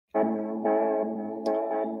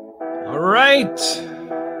right.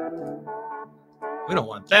 We don't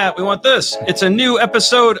want that. We want this. It's a new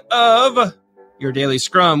episode of Your Daily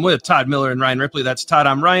Scrum with Todd Miller and Ryan Ripley. That's Todd.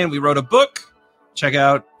 I'm Ryan. We wrote a book. Check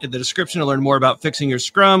out in the description to learn more about fixing your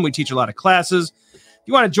Scrum. We teach a lot of classes. If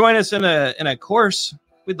you want to join us in a course,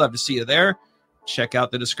 we'd love to see you there. Check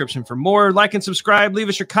out the description for more. Like and subscribe. Leave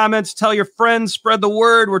us your comments. Tell your friends. Spread the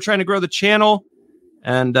word. We're trying to grow the channel.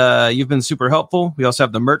 And you've been super helpful. We also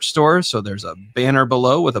have the merch store. So there's a banner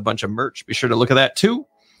below with a bunch of merch. Be sure to look at that too.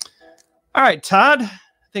 All right, Todd. I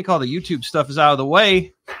think all the YouTube stuff is out of the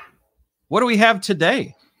way. What do we have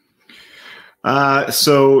today?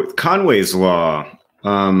 So Conway's Law.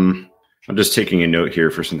 I'm just taking a note here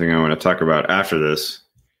for something I want to talk about after this.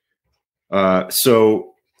 So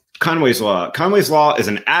Conway's Law. Conway's Law is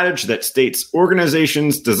an adage that states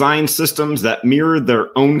organizations design systems that mirror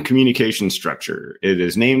their own communication structure. It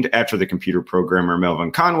is named after the computer programmer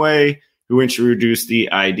Melvin Conway, who introduced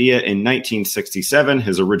the idea in 1967.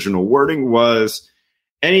 His original wording was,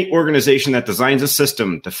 any organization that designs a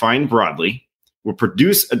system defined broadly will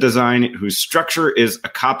produce a design whose structure is a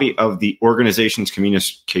copy of the organization's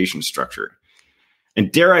communication structure. And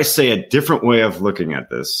dare I say, a different way of looking at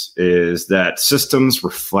this is that systems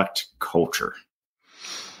reflect culture.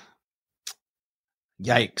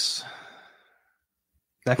 Yikes.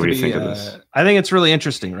 What do you think of this? I think it's really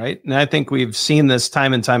interesting, right? And I think we've seen this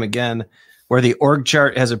time and time again where the org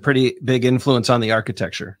chart has a pretty big influence on the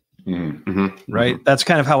architecture. Mm-hmm. Right? Mm-hmm. That's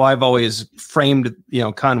kind of how I've always framed,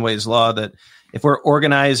 Conway's Law, that if we're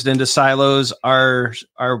organized into silos, our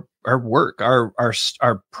work,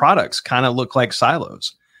 our products kind of look like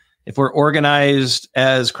silos. If we're organized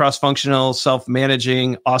as cross-functional,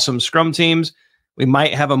 self-managing, awesome Scrum teams, we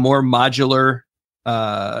might have a more modular,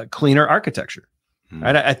 cleaner architecture.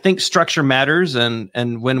 Right? I think structure matters, and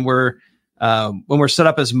when we're set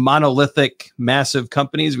up as monolithic, massive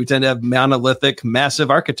companies, we tend to have monolithic, massive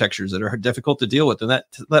architectures that are difficult to deal with, and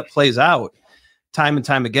that plays out time and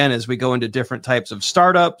time again as we go into different types of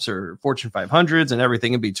startups or Fortune 500s and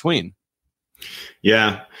everything in between.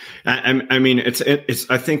 Yeah. I mean, it's,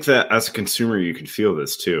 I think that as a consumer, you can feel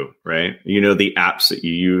this too, right? The apps that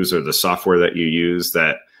you use or the software that you use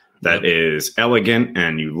that is elegant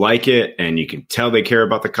and you like it and you can tell they care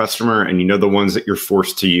about the customer, and the ones that you're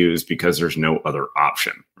forced to use because there's no other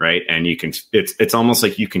option, right? And it's almost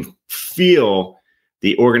like you can feel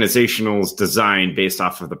the organizational's design based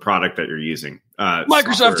off of the product that you're using.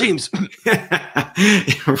 Microsoft Teams.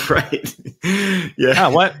 Right. Yeah.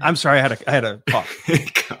 What? I'm sorry. I had a cough.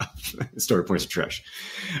 Story points of trash.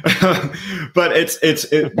 But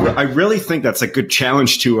I really think that's a good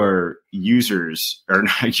challenge to our users, or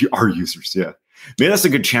not our users. Yeah. Maybe that's a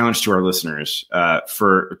good challenge to our listeners,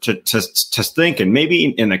 to think, and maybe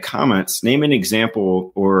in the comments, name an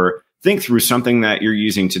example or think through something that you're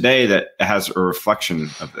using today that has a reflection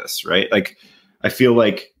of this, right? Like, I feel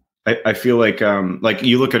like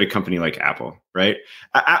you look at a company like Apple, right?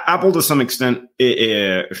 Apple, to some extent,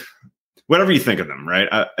 whatever you think of them, right?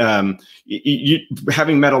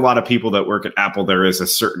 Having met a lot of people that work at Apple, there is a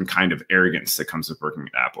certain kind of arrogance that comes with working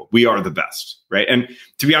at Apple. We are the best, right? And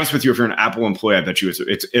to be honest with you, if you're an Apple employee, I bet you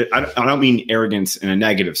I don't mean arrogance in a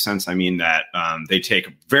negative sense. I mean that they take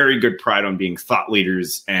very good pride on being thought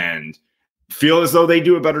leaders and feel as though they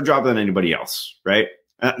do a better job than anybody else, right?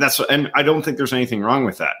 And I don't think there's anything wrong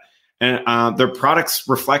with that. And their products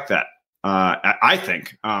reflect that. I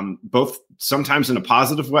think both sometimes in a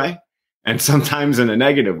positive way and sometimes in a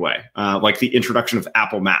negative way, like the introduction of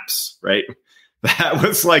Apple Maps, right? That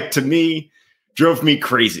was to me, drove me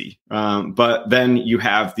crazy. But then you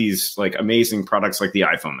have these amazing products like the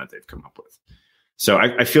iPhone that they've come up with. So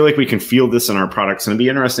I feel like we can feel this in our products, and it'd be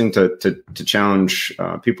interesting to challenge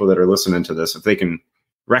people that are listening to this if they can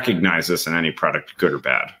recognize this in any product, good or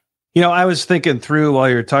bad. I was thinking through while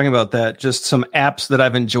you're talking about that, just some apps that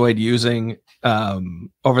I've enjoyed using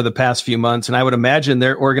over the past few months. And I would imagine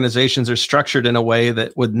their organizations are structured in a way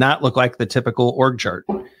that would not look like the typical org chart.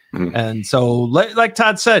 Mm-hmm. And so, like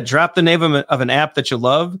Todd said, drop the name of an app that you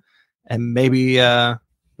love, and maybe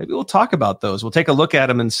we'll talk about those. We'll take a look at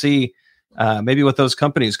them and see maybe what those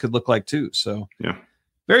companies could look like too. So, yeah.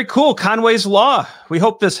 Very cool. Conway's Law. We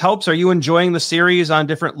hope this helps. Are you enjoying the series on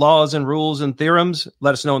different laws and rules and theorems?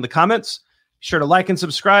 Let us know in the comments. Be sure to like and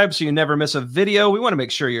subscribe so you never miss a video. We want to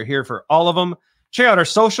make sure you're here for all of them. Check out our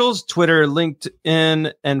socials. Twitter,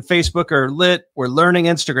 LinkedIn, and Facebook are lit. We're learning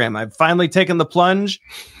Instagram. I've finally taken the plunge.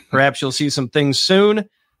 Perhaps you'll see some things soon.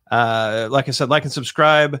 Like I said, like and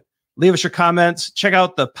subscribe. Leave us your comments. Check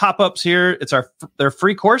out the pop-ups here. They're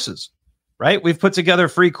free courses. Right? We've put together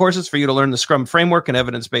free courses for you to learn the Scrum framework and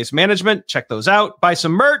evidence-based management. Check those out. Buy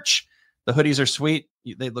some merch. The hoodies are sweet.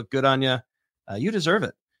 They look good on you. You deserve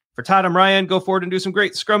it. For Todd, I'm Ryan. Go forward and do some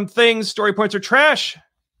great Scrum things. Story points are trash.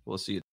 We'll see you.